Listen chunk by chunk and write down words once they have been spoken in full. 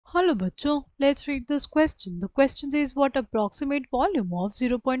Hello bachcho, let's read this question. The question says what approximate volume of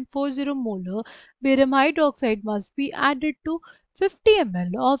 0.40 molar barium hydroxide must be added to 50 ml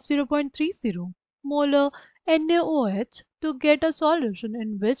of 0.30 molar NaOH to get a solution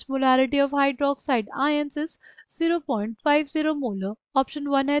in which molarity of hydroxide ions is 0.50 molar. Option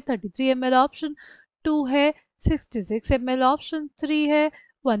 1 है 33 ml, option 2 है 66 ml, option 3 है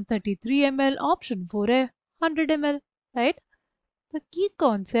 133 ml, option 4 है 100 ml, right? The key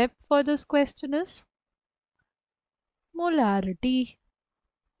concept for this question is molarity.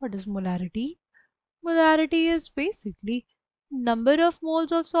 What is molarity? Molarity is basically number of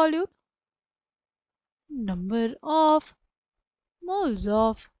moles of solute, number of moles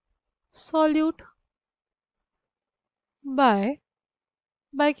of solute by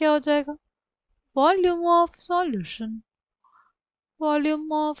क्या हो जाएगा? Volume of solution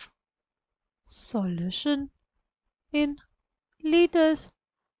in liters,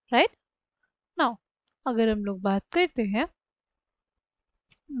 right? Now अगर हम लोग बात करते हैं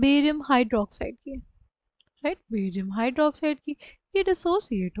barium hydroxide की, राइट, बेरियम हाइड्रोक्साइड की, ये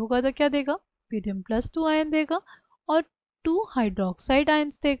डिसोसिएट होगा तो क्या देगा? बेरियम प्लस 2 आयन देगा और 2 हाइड्रोक्साइड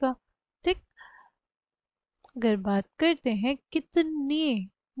आयंस देगा। ठीक, अगर बात करते हैं कितने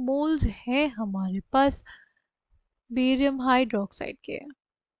मोल्स हैं हमारे पास बेरियम हाइड्रोक्साइड के,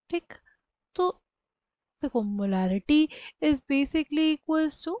 ठीक, तो देखो molarity is basically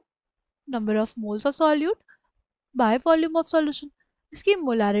equals to number of moles of solute by volume of solution. इसकी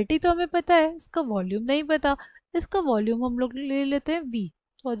मोलारिटी तो हमें पता है, इसका वॉल्यूम नहीं पता। इसका वॉल्यूम हम लोग ले लेते हैं v,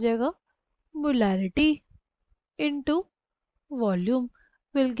 तो हो जाएगा molarity into volume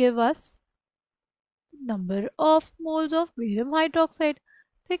will give us number of moles of barium hydroxide.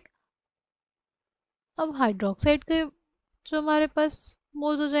 ठीक, अब हाइड्रोक्साइड के जो हमारे पास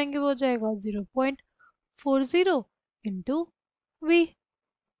मोल्स हो जाएंगे वो हो जाएगा 0.40 इंटू वी।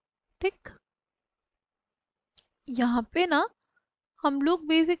 ठीक, यहाँ पे ना हम लोग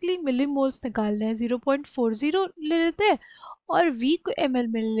बेसिकली मिली मोल्स निकाल रहे हैं, 0.40 ले लेते हैं और v को ml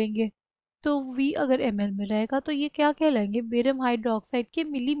में ले लेंगे। तो v अगर ml में रहेगा तो ये क्या कहलाएंगे? बेरियम हाइड्रोक्साइड के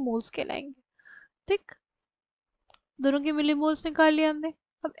मिली मोल्स कहलाएंगे। ठीक, दोनों के मिली मोल्स निकाल लिया हमने।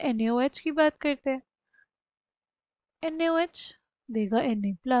 अब NaOH की बात करते हैं। NaOH देगा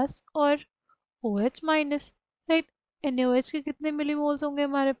Na प्लस और OH माइनस, राइट। NaOH के कितने मिली मोल्स होंगे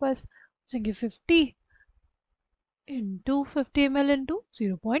हमारे पास? होंगे 50 इंटू 50 ml इंटू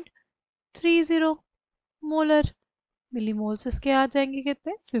 0.30 मोलर। मिली मोल्स इसके आ जाएंगे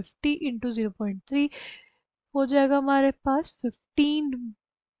कितने? 50 इंटू 0.3 हो जाएगा हमारे पास 15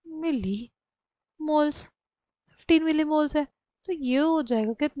 मिली मोल्स। 15 मिली मोल्स है तो ये हो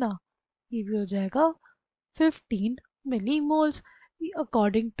जाएगा कितना? ये भी हो जाएगा 15 मिली मोल्स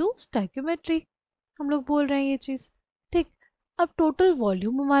अकॉर्डिंग टू स्टैक्योमेट्री हम लोग बोल रहे हैं ये चीज़। ठीक, अब टोटल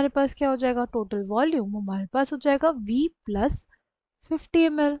वॉल्यूम हमारे पास क्या हो जाएगा? टोटल वॉल्यूम हमारे पास हो जाएगा v प्लस 50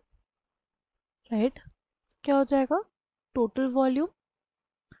 ml, राइट। क्या हो जाएगा total volume?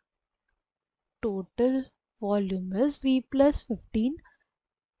 Total volume is v plus 15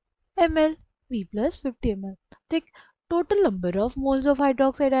 ml, v plus 50 ml। ठीक, total number of moles of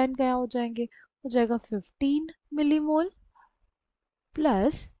hydroxide ion क्या हो जाएंगे? हो जाएगा 15 मिलीमोल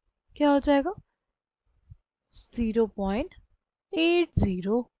प्लस क्या हो जाएगा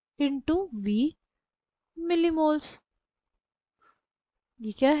 0.80 इंटू v मिलीमोल्स।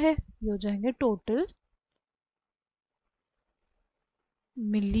 ये क्या है? ये हो जाएंगे total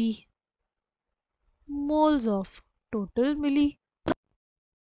milli moles of total milli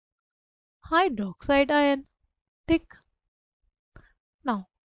hydroxide ion. ठीक, नाउ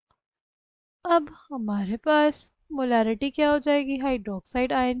अब हमारे पास मोलारिटी क्या हो जाएगी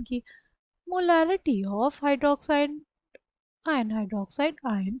हाइड्रोक्साइड आयन की? Molarity of hydroxide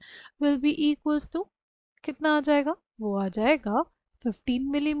ion will be equals to कितना आ जाएगा? वो आ जाएगा 15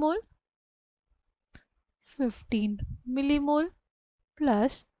 millimole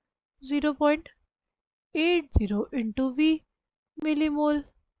plus 0.80 into we millimole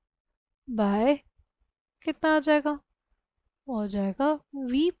bye कितना आ जाएगा? वो हो जाएगा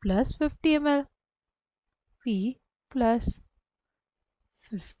v plus 50 ml, v plus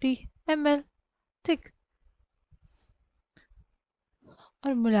 50 ml। ठीक,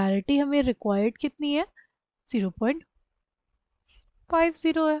 और मोलारिटी हमें रिक्वायर्ड कितनी है?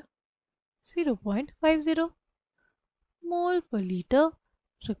 0.50 है, 0.50 मोल पर लीटर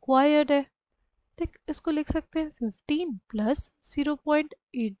रिक्वायर्ड है। ठीक, इसको लिख सकते हैं 15 प्लस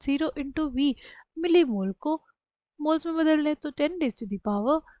 0.80 इंटू वी। मिली मोल को मोल्स में बदल लें तो 10 raise to the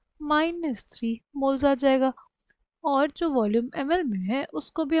power -3 moles आ जाएगा। और जो वॉल्यूम ml में है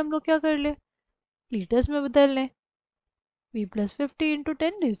उसको भी हम लोग क्या कर लें? लीटर्स में बदल लें V plus 50 into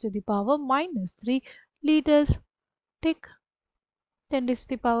 10 raised to the power minus 3 liters. ठीक, 10 raised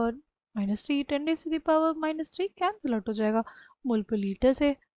to the power minus 3, 10 raised to the power minus 3 cancel out हो जाएगा. मोल पर लीटर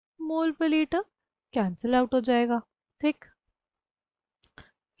से मोल पर लीटर कैंसिल आउट हो जाएगा. ठीक,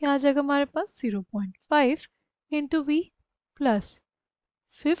 क्या आ जाएगा हमारे पास 0.5 into we plus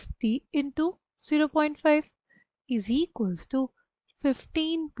 50 into 0.5 is equals to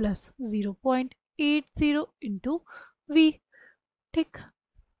 15 plus 0.80 into v. ठीक,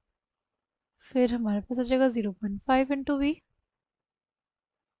 फिर हमारे पास आ जाएगा 0.5 इंटू वी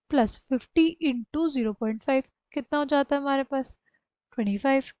प्लस 50 इंटू 0.5 कितना हो जाता है हमारे पास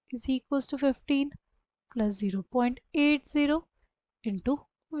 25 is equals to 15 plus 0.80 into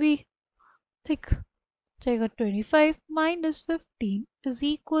we. ठीक, जाएगा 25 minus 15 is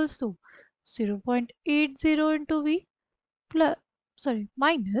equals to 0.80 into we plus sorry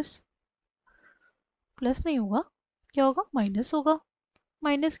minus plus नहीं होगा, क्या होगा माइनस होगा.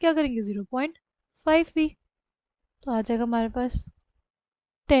 माइनस क्या करेंगे 0.5 वी, तो आ जाएगा हमारे पास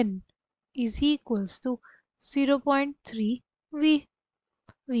 10 is equals to 0.3 we.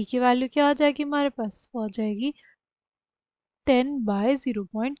 We की वैल्यू क्या आ जाएगी हमारे पास, वो आ जाएगी 10 बाय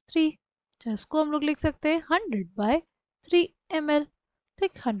 0.3, जिसको हम लोग लिख सकते हैं 100 बाय 3 ml.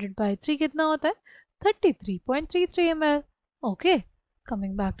 ठीक, 100 बाय 3 कितना होता है 33.33 ml. Okay,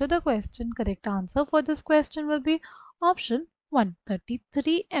 coming back to the question, correct answer for this question will be option 1.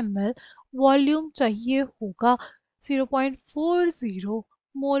 33 ml volume चाहिए होगा 0.40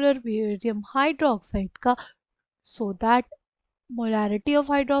 मोलर बेरियम हाइड्रोक्साइड का, so that molarity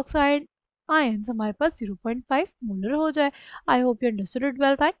of hydroxide ions हमारे पास 0.5 मोलर हो जाए. I hope you understood it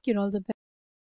well. Thank you all the